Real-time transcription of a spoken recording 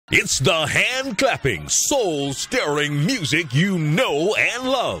It's the hand-clapping, soul-stirring music you know and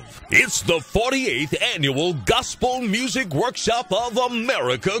love. It's the 48th Annual Gospel Music Workshop of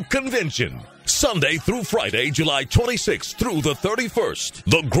America Convention. Sunday through Friday, July 26th through the 31st,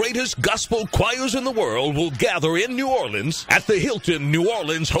 the greatest gospel choirs in the world will gather in New Orleans at the Hilton New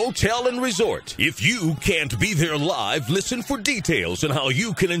Orleans Hotel and Resort. If you can't be there live, listen for details on how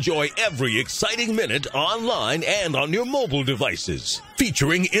you can enjoy every exciting minute online and on your mobile devices.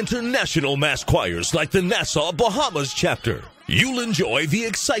 Featuring international mass choirs like the Nassau, Bahamas chapter. You'll enjoy the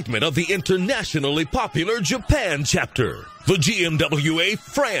excitement of the internationally popular Japan chapter. The GMWA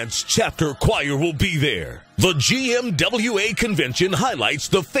France chapter choir will be there. The GMWA convention highlights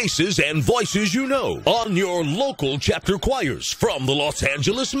the faces and voices you know on your local chapter choirs, from the Los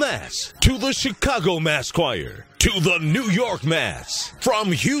Angeles Mass to the Chicago Mass Choir to the New York Mass,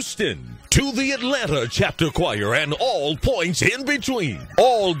 from Houston to the Atlanta chapter choir and all points in between,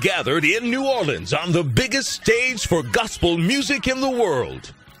 all gathered in New Orleans on the biggest stage for gospel music in the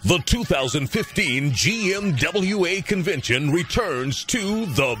world. The 2015 GMWA Convention returns to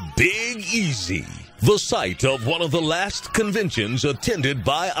the Big Easy, the site of one of the last conventions attended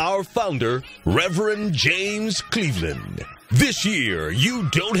by our founder, Reverend James Cleveland. This year, you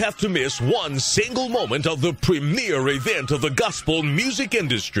don't have to miss one single moment of the premier event of the gospel music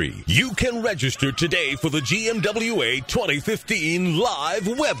industry. You can register today for the GMWA 2015 live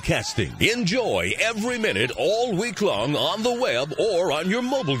webcasting. Enjoy every minute all week long on the web or on your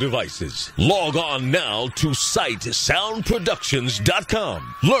mobile devices. Log on now to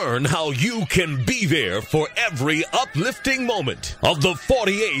sitesoundproductions.com. Learn how you can be there for every uplifting moment of the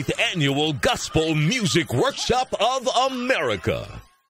 48th Annual Gospel Music Workshop of America.